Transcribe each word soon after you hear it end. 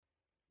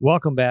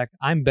Welcome back.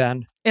 I'm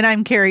Ben. And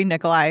I'm Carrie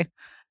Nikolai.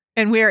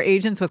 And we are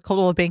agents with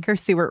Coldwell Banker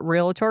Siewert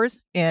Realtors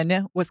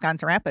in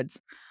Wisconsin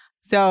Rapids.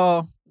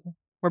 So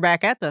we're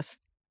back at this.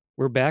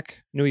 We're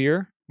back. New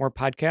year, more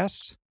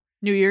podcasts.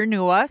 New year,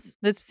 new us.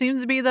 This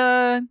seems to be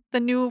the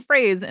new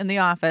phrase in the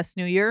office.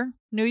 New year,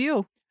 new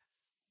you.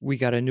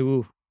 We're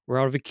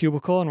out of a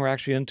cubicle and we're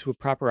actually into a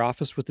proper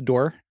office with the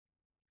door,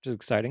 which is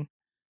exciting.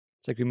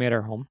 It's like we made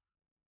our home.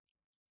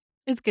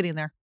 It's getting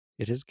there.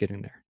 It is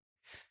getting there.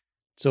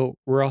 So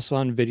we're also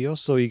on video,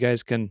 so you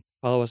guys can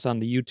follow us on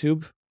the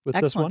YouTube with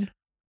Excellent. this one.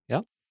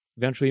 Yep.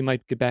 Eventually we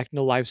might get back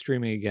into live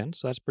streaming again,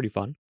 so that's pretty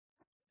fun.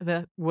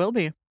 That will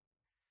be.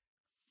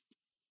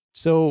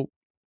 So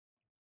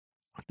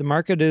the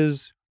market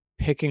is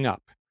picking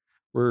up.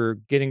 We're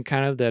getting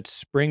kind of that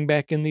spring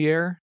back in the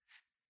air.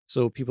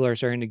 So people are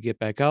starting to get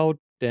back out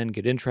and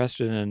get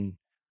interested in,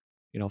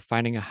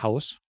 finding a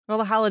house. Well,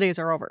 the holidays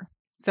are over.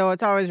 So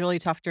it's always really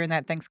tough during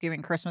that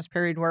Thanksgiving, Christmas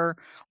period where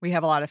we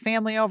have a lot of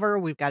family over.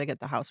 We've got to get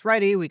the house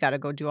ready. We got to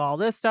go do all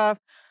this stuff.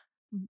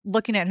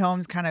 Looking at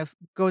homes kind of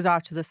goes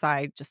off to the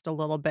side just a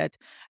little bit.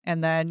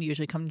 And then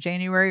usually come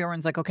January,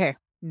 everyone's like, okay,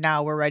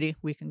 now we're ready.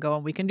 We can go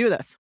and we can do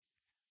this.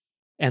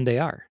 And they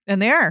are.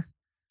 And they are.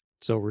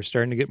 So we're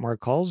starting to get more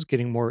calls,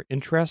 getting more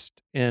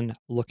interest in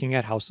looking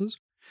at houses.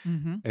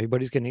 Mm-hmm.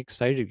 Everybody's getting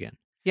excited again.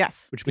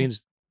 Yes. Which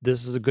means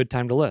this is a good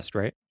time to list,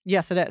 right?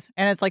 Yes, it is.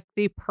 And it's like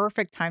the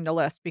perfect time to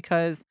list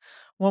because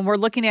when we're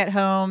looking at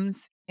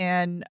homes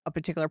in a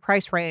particular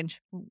price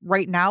range,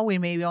 right now we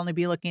may only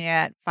be looking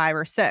at 5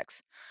 or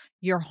 6.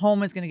 Your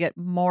home is going to get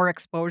more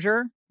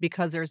exposure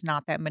because there's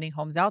not that many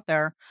homes out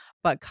there.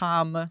 But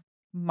come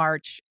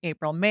March,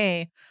 April,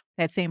 May,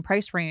 that same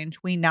price range,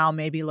 we now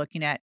may be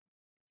looking at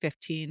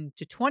 15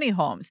 to 20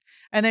 homes.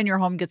 And then your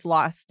home gets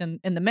lost in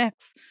the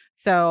mix.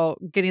 So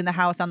getting the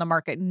house on the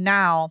market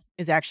now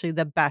is actually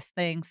the best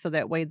thing. So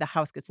that way the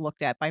house gets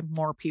looked at by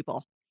more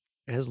people.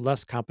 It has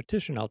less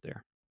competition out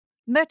there.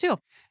 That too.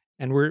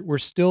 And we're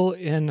still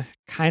in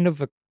kind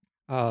of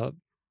a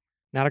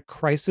not a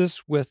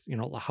crisis with,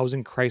 a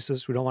housing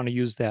crisis. We don't want to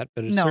use that,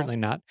 but it's certainly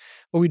not.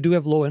 But we do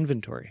have low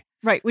inventory.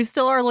 Right. We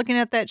still are looking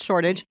at that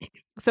shortage.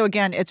 So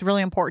again, it's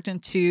really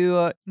important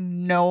to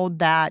know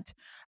that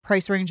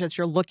price range that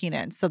you're looking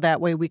in. So that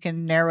way we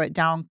can narrow it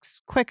down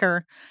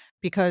quicker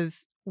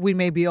because we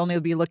may be only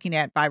be looking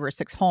at 5 or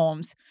 6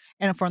 homes.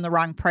 And if we're in the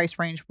wrong price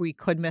range, we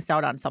could miss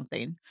out on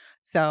something.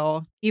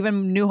 So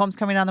even new homes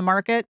coming on the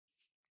market,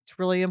 it's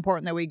really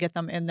important that we get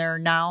them in there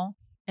now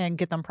and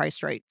get them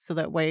priced right. So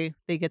that way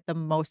they get the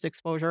most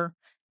exposure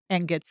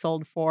and get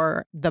sold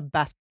for the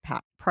best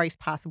price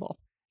possible.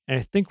 And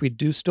I think we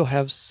do still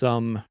have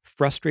some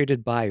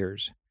frustrated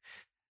buyers.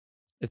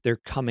 If they're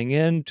coming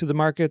into the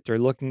market, they're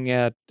looking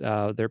at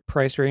their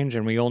price range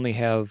and we only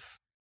have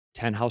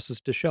 10 houses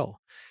to show.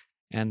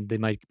 And they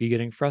might be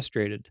getting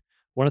frustrated.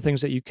 One of the things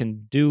that you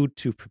can do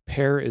to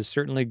prepare is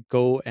certainly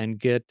go and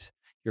get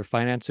your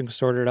financing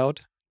sorted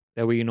out.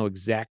 That way you know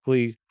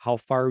exactly how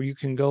far you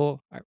can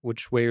go,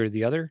 which way or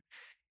the other.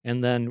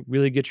 And then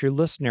really get your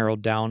list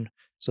narrowed down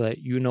so that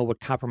you know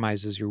what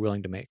compromises you're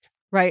willing to make.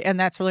 Right. And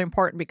that's really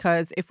important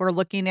because if we're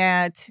looking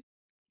at,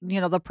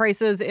 the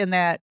prices in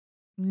that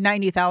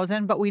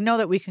 90,000, but we know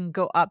that we can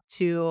go up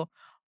to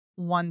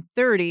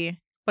 130.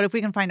 But if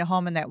we can find a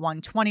home in that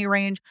 120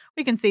 range,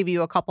 we can save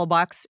you a couple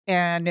bucks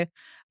and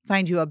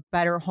find you a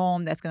better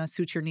home that's going to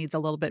suit your needs a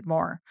little bit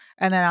more.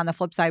 And then on the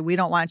flip side, we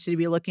don't want you to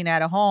be looking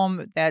at a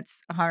home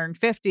that's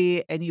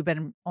 150 and you've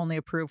been only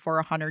approved for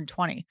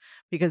 120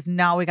 because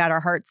now we got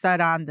our heart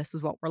set on this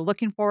is what we're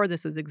looking for.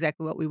 This is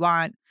exactly what we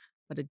want,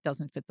 but it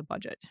doesn't fit the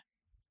budget.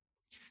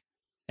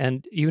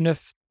 And even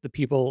if the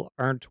people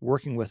aren't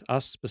working with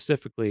us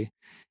specifically,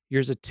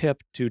 here's a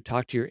tip to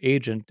talk to your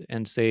agent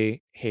and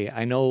say, hey,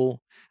 I know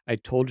I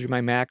told you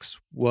my max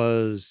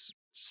was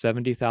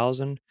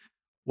 70,000.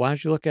 Why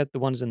don't you look at the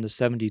ones in the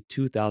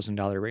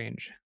 $72,000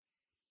 range?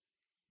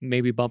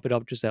 Maybe bump it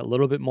up just that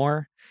little bit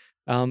more.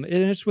 And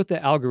it's with the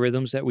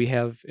algorithms that we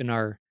have in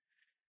our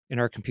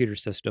computer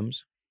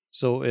systems.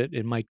 So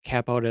it might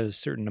cap out at a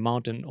certain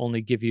amount and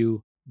only give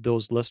you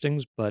those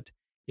listings. But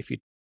if you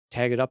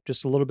tag it up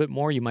just a little bit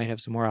more, you might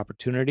have some more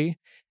opportunity.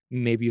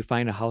 Maybe you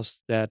find a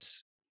house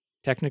that's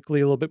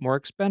technically a little bit more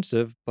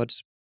expensive,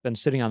 but's been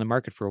sitting on the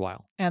market for a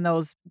while. And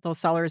those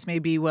sellers may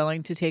be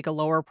willing to take a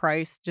lower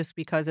price just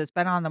because it's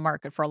been on the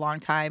market for a long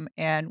time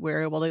and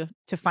we're able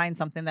to find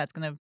something that's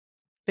going to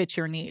fit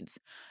your needs.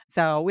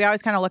 So we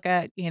always kind of look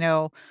at,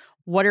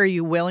 what are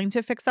you willing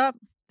to fix up?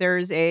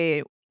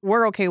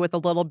 We're okay with a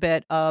little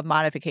bit of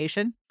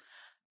modification,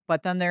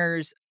 but then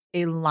there's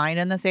a line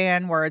in the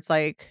sand where it's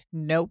like,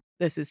 nope,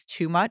 this is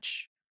too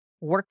much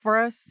work for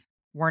us.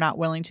 We're not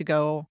willing to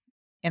go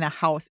in a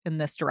house in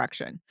this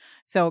direction.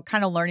 So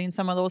kind of learning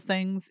some of those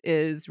things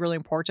is really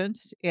important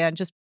and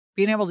just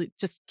being able to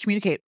just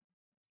communicate,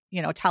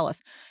 tell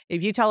us.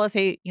 If you tell us,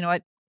 hey, you know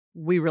what,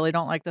 we really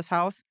don't like this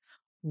house,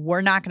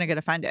 we're not going to get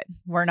offended.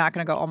 We're not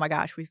going to go, oh my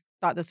gosh, we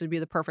thought this would be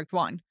the perfect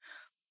one.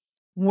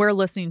 We're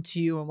listening to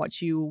you and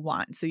what you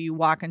want. So you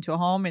walk into a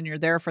home and you're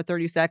there for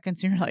 30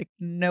 seconds and you're like,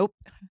 nope,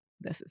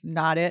 this is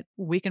not it,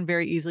 we can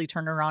very easily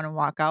turn around and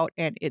walk out,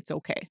 and it's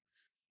okay.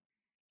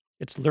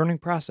 It's a learning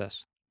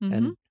process, Mhm.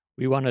 and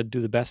we wanna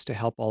do the best to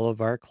help all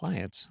of our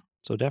clients.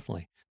 So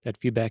definitely, that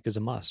feedback is a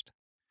must.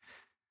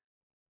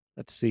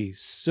 Let's see.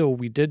 So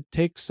we did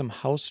take some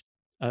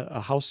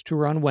a house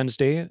tour on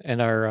Wednesday in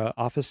our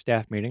office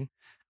staff meeting.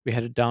 We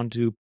headed down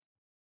to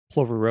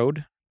Plover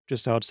Road,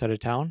 just outside of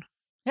town.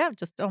 Yeah,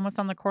 just almost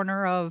on the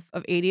corner of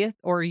 80th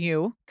or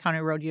U, County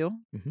Road U.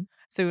 Hmm.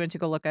 So we went to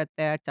go look at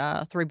that,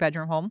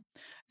 three-bedroom home.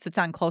 Sits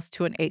on close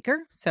to an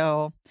acre,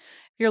 so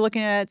if you're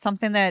looking at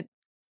something that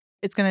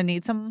it's gonna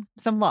need some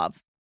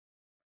love,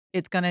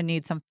 it's gonna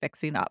need some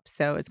fixing up,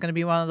 so it's gonna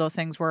be one of those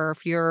things where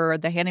if you're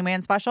the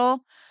handyman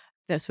special,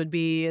 this would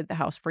be the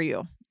house for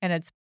you, and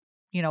it's,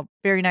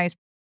 very nice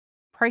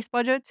price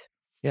budget.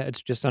 Yeah,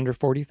 it's just under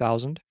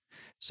 40,000.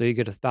 So you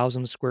get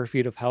 1,000 square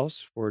feet of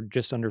house for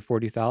just under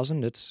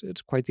 40,000. It's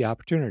quite the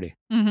opportunity.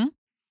 Mhm.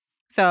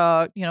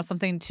 So,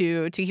 something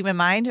to keep in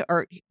mind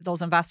or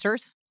those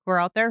investors who are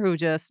out there who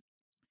just,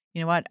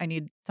 "You know what? I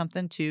need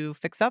something to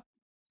fix up."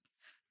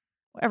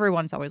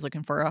 Everyone's always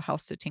looking for a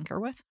house to tinker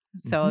with,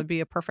 so Hmm. it'd be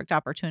a perfect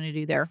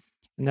opportunity there.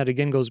 And that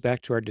again goes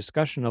back to our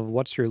discussion of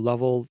what's your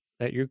level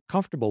that you're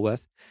comfortable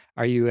with.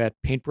 Are you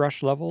at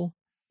paintbrush level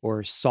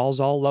or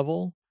Sawzall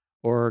level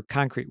or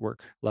concrete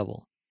work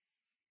level?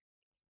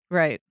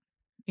 Right.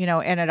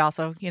 And it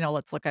also,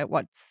 let's look at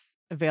what's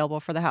available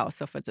for the house.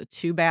 So if it's a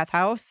two-bath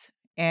house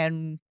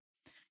and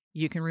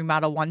you can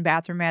remodel one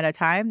bathroom at a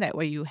time, that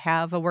way you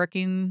have a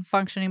working,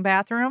 functioning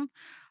bathroom,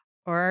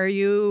 or are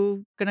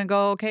you gonna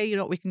go, "Okay,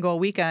 we can go a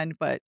weekend,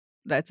 but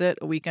that's it.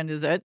 A weekend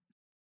is it.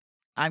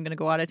 I'm gonna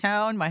go out of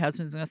town. My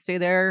husband's gonna stay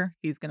there.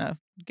 He's gonna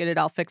get it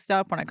all fixed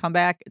up. When I come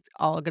back, it's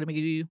all gonna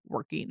be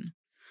working."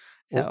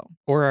 Or So,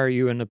 or are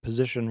you in a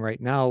position right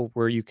now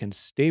where you can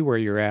stay where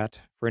you're at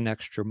for an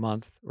extra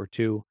month or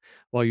 2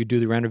 while you do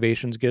the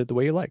renovations, get it the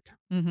way you like?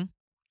 mhm.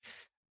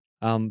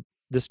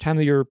 This time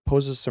of year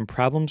poses some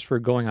problems for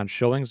going on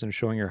showings and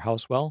showing your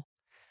house well.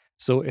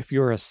 So if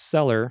you're a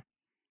seller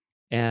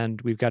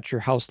and we've got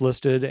your house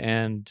listed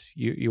and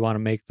you wanna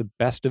make the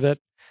best of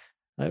it,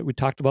 we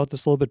talked about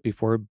this a little bit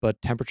before,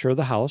 but temperature of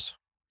the house.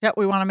 Yeah,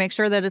 we wanna make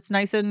sure that it's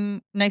nice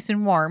and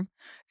warm.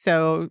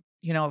 So,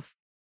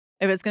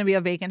 if it's gonna be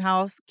a vacant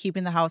house,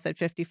 keeping the house at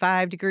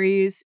 55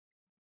 degrees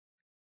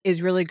is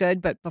really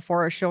good, but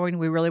before a showing,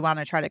 we really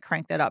wanna try to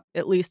crank that up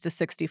at least to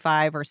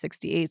 65 or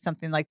 68,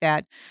 something like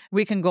that.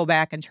 We can go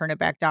back and turn it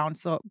back down,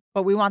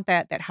 but we want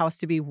that house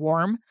to be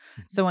warm,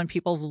 Mhm. so when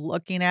people's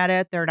looking at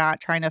it, they're not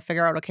trying to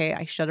figure out, "Okay,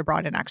 I should have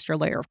brought an extra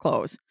layer of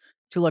clothes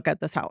to look at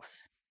this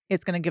house."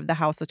 It's gonna give the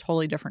house a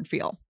totally different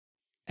feel.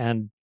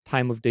 And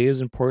time of day is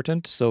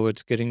important, so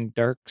it's getting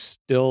dark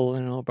still,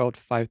 about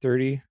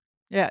 5:30-ish.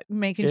 Yeah,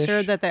 making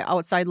sure that the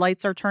outside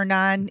lights are turned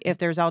on. Mhm. If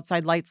there's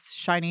outside lights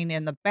shining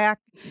in the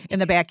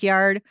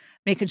backyard,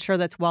 making sure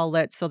that's well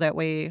lit so that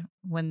way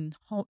when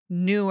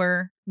new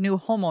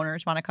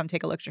homeowners wanna come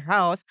take a look at your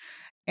house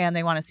and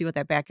they wanna see what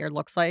that backyard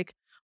looks like,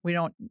 we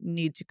don't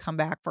need to come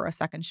back for a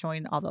second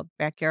showing. All the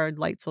backyard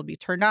lights will be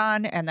turned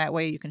on, and that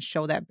way you can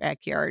show that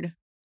backyard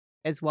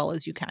as well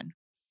as you can.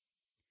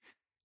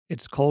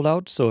 It's cold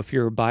out, so if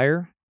you're a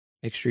buyer,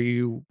 make sure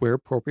you wear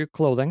appropriate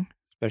clothing,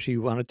 especially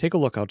you wanna take a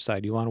look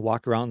outside, you wanna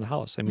walk around the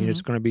house. I mean,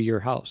 it's Mhm. gonna be your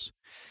house.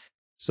 I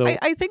So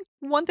I think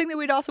one thing that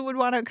we'd also would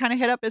wanna kinda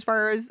hit up as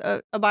far as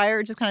a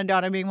buyer, just kinda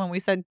dawned on me when we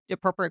said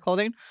appropriate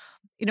clothing.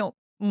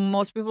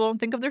 Most people don't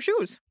think of their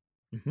shoes.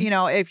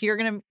 mhm, If we're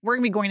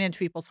gonna be going into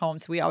people's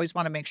homes, so we always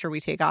wanna make sure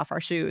we take off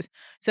our shoes.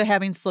 So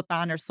having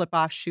slip-on or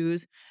slip-off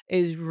shoes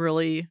is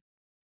really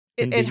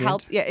it convenient.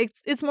 helps. Yeah,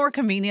 it's more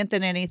convenient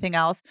than anything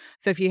else.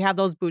 So if you have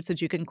those boots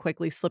that you can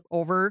quickly slip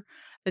over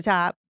the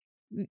top,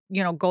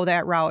 go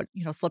that route.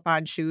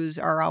 Slip-on shoes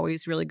are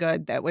always really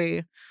good. That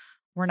way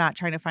we're not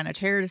trying to find a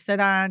chair to sit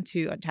on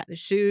to untie the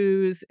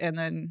shoes, and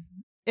then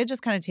it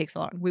just kinda takes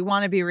long. We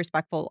wanna be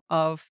respectful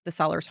of the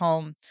seller's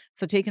home,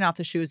 so taking off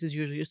the shoes is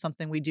usually just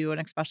something we do,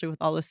 and especially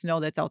with all the snow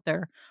that's out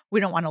there,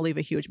 we don't wanna leave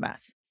a huge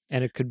mess.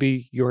 And it could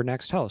be your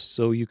next house,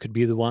 so you could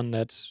be the one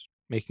that's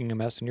making a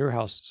mess in your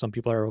house. Some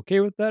people are okay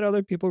with that,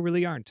 other people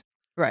really aren't.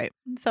 Right.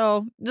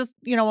 So, just,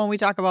 when we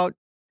talk about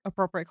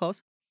appropriate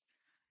clothes,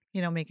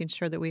 making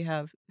sure that we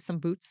have some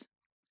boots,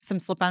 some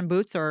slip-on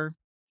boots or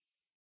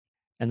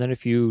And then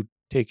if you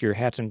take your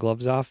hats and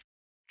gloves off,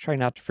 try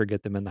not to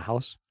forget them in the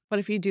house. but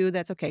if you do,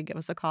 that's okay, give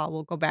us a call,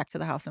 we'll go back to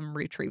the house and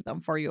retrieve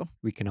them for you.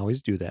 We can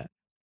always do that.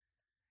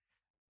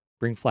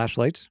 Bring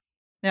flashlights.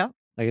 Yeah.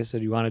 Like I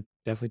said, you wanna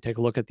definitely take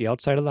a look at the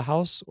outside of the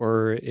house,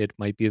 or it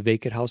might be a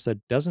vacant house that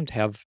doesn't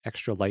have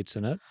extra lights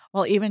in it.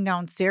 Well, even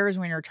downstairs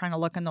when you're trying to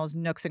look in those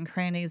nooks and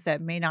crannies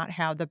that may not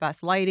have the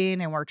best lighting,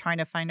 and we're trying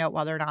to find out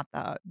whether or not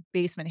the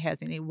basement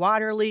has any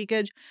water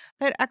leakage,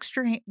 that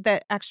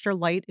extra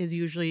light is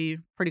usually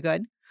pretty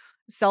good.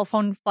 Cell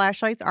phone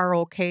flashlights are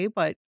okay,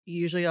 but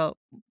usually a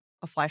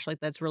flashlight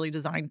that's really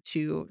designed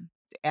to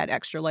add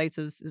extra lights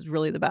is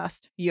really the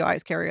best. You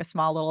always carry a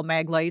small little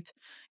mag light,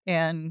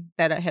 and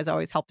that has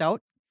always helped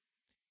out.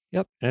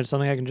 Yep, and it's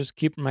something I can just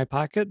keep in my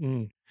pocket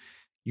and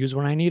use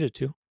when I need it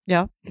to.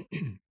 Yeah.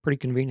 Pretty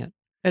convenient.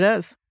 It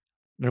is.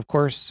 And of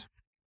course,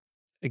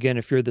 again,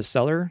 if you're the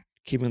seller,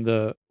 keeping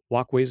the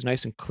walkways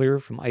nice and clear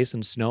from ice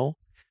and snow,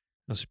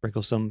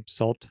 sprinkle some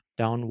salt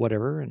down,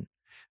 whatever, and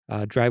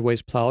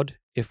driveways plowed.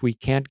 If we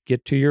can't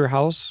get to your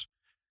house,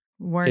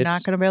 We're not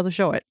it's gonna be able to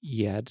show it.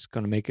 yeah, it's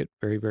going to make it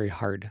very, very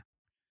hard.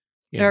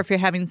 You Or know, if you're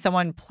having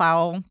someone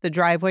plow the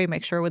driveway,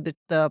 make sure with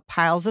the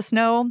piles of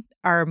snow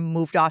are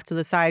moved off to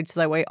the side so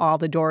that way all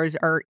the doors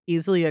are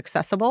easily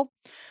accessible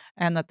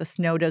and that the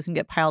snow doesn't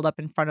get piled up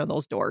in front of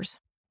those doors.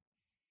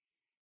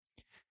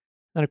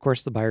 and of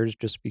course, the buyers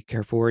just be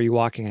careful where you're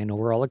walking. I know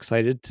we're all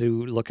excited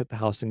to look at the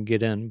house and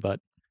get in, but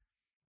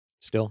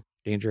still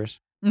dangerous.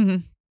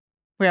 Mhm.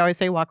 We always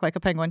say walk like a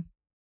penguin.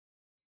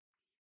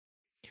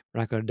 We're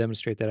not going to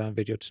demonstrate that on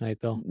video tonight,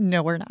 though.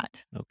 No, we're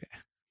not. Okay.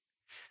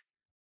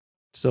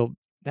 So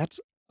that's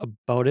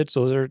about it.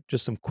 So those are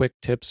just some quick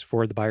tips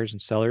for the buyers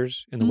and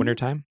sellers in the Mhm.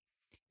 wintertime.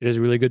 It is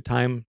a really good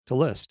time to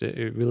list.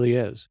 It really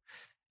is.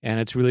 And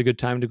it's a really good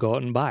time to go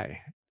out and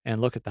buy and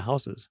look at the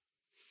houses.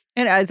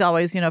 And as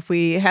always, if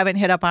we haven't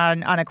hit up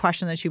on a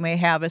question that you may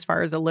have as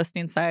far as a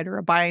listing side or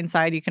a buying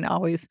side, you can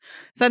always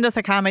send us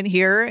a comment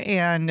here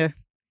and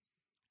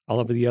All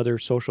of the other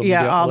social yeah,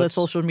 media all the outlets,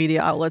 social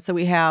media outlets that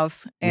we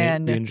have. we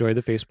And enjoy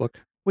the Facebook.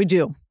 we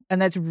do, and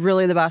that's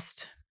really the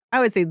best I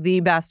would say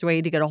the best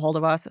way to get a hold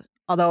of us,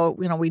 although,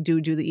 we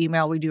do the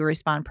email, we do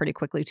respond pretty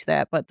quickly to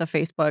that, but the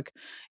Facebook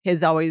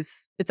is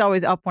always it's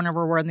always up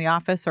whenever we're in the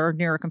office or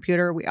near a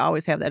computer, we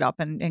always have that up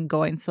and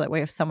going so that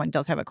way if someone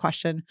does have a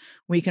question,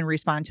 we can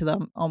respond to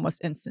them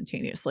almost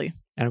instantaneously.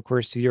 And of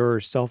course, your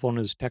cell phone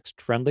is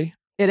text friendly.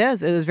 It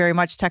is very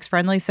much text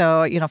friendly,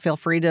 so, feel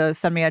free to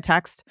send me a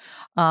text.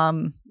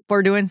 If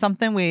we're doing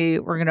something,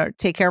 we're gonna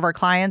take care of our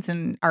clients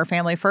and our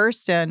family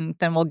first, and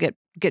then we'll get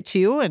to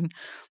you, and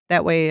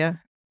that way,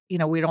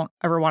 we don't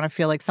ever wanna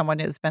feel like someone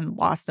has been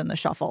lost in the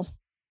shuffle.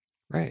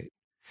 Right.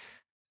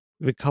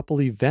 We have a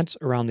couple events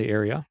around the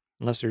area,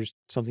 unless there's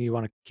something you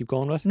want to keep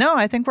going with. No,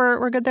 I think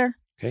we're good there.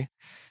 Okay.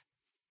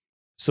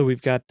 So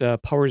we've got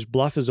Powers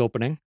Bluff is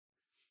opening.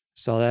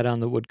 Saw that on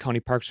the Wood County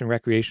Parks and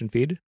Recreation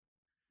feed.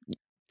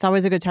 It's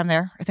always a good time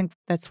there. I think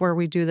that's where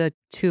we do the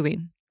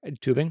tubing.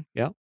 Tubing,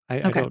 yeah. I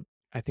Okay. don't.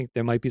 I think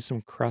there might be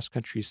some cross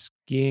country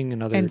skiing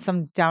and And other.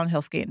 some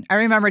downhill skiing. I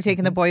remember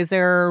taking the Mhm. boys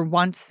there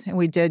once, and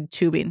we did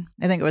tubing.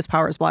 I think it was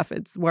Powers Bluff.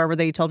 It's wherever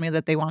they told me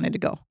that they wanted to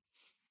go.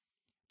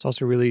 It's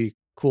also really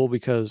cool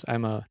because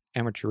I'm a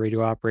amateur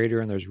radio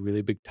operator, and there's a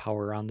really big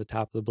tower on the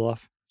top of the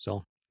bluff.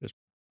 So it's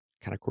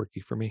kind of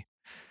quirky for me.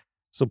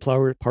 So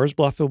Powers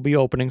Bluff will be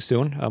opening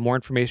soon. More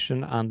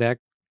information on that.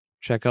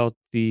 Check out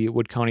the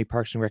Wood County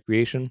Parks and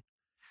Recreation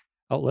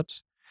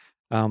outlets.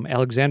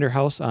 Alexander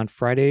House on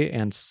Friday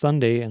and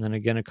Sunday, and then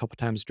again a couple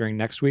times during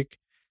next week.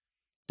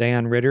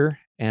 Diane Ritter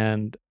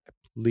and I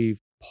believe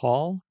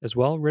Paul as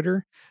well,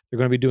 Ritter. They're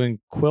going to be doing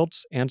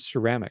quilts and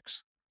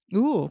ceramics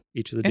Ooh,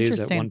 each of the days at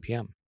interesting. 1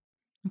 p.m.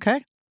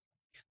 Okay.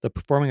 The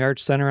Performing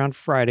Arts Center on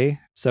Friday,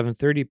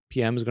 7:30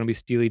 p.m. is going to be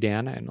Steely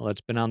Dan. I know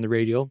that's been on the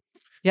radio.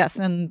 Yes,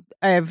 and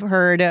I've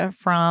heard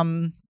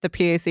from the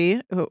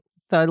PAC,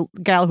 the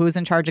gal who was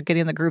in charge of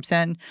getting the groups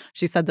in,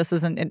 she said this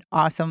is an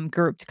awesome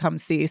group to come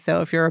see.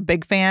 So if you're a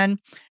big fan,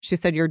 she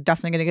said you're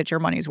definitely going to get your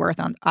money's worth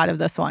out of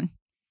this one.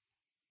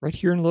 Right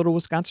here in Little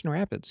Wisconsin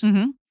Rapids.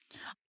 Hmm.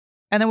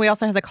 And then we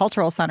also have the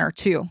Cultural Center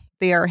too.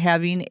 They are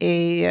having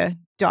a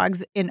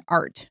Dogs in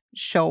Art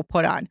show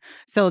put on.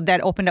 So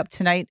that opened up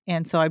tonight,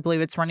 and so I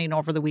believe it's running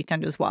over the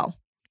weekend as well.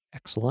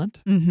 Excellent.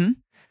 Hmm.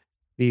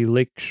 The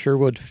Lake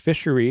Sherwood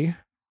Fishery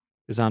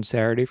is on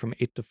Saturday from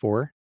 8 to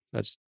 4.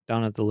 That's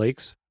down at the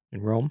lakes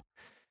in Rome.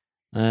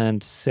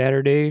 And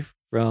Saturday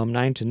from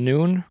 9 to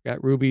noon,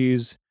 got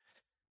Ruby's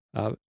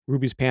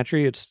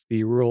Pantry. It's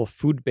the rural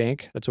food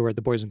bank that's over at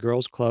the Boys and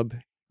Girls Club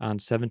on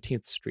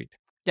 17th Street.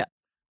 Yeah.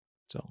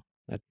 So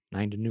at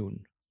 9 to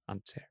noon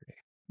on Saturday.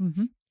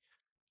 Hmm.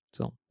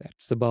 So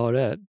that's about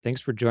it.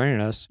 Thanks for joining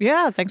us.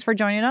 Yeah, thanks for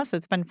joining us.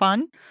 It's been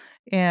fun.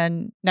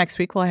 And next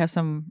week we'll have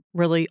some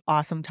really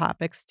awesome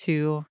topics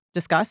to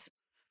discuss.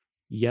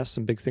 Yes,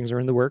 some big things are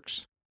in the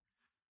works.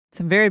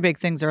 Some very big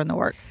things are in the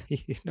works.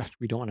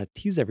 We don't want to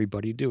tease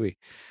everybody, do we?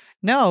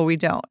 No, we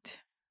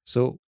don't.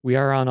 So we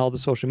are on all the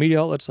social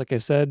media outlets. Like I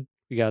said,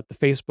 we got the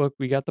Facebook,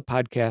 we got the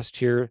podcast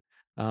here.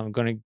 I'm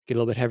going to get a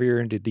little bit heavier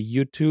into the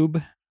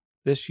YouTube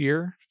this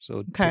year. So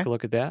Okay. take a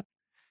look at that.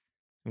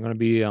 I'm going to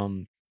be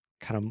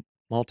kind of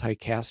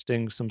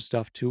multicasting some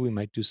stuff too. We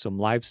might do some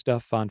live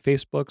stuff on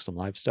Facebook, some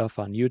live stuff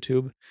on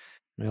YouTube.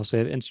 And I also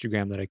have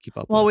Instagram that I keep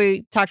up Well, with.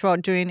 we talked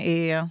about doing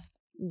a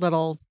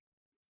little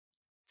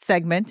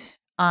segment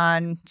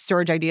on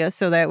storage ideas,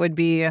 so that would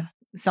be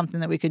something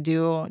that we could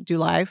do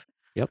live.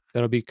 Yep.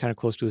 That'll be kind of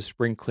close to a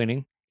spring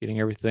cleaning, getting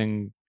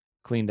everything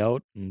cleaned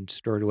out and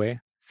stored away.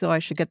 So I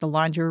should get the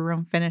laundry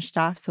room finished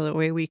off so that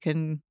way we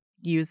can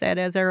use that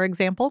as our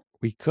example.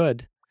 We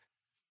could.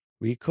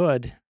 We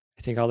could.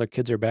 I think all their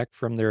kids are back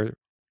from their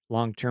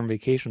long-term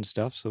vacation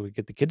stuff, so we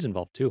get the kids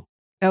involved too.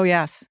 Oh,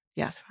 yes.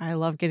 Yes. I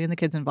love getting the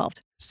kids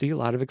involved. See a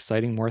lot of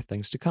exciting more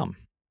things to come.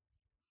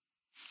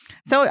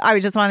 So I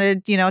just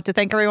wanted, to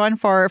thank everyone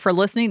for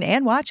listening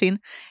and watching.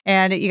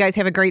 And you guys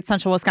have a great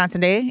Central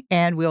Wisconsin day,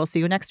 and we'll see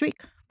you next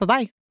week. Bye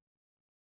bye.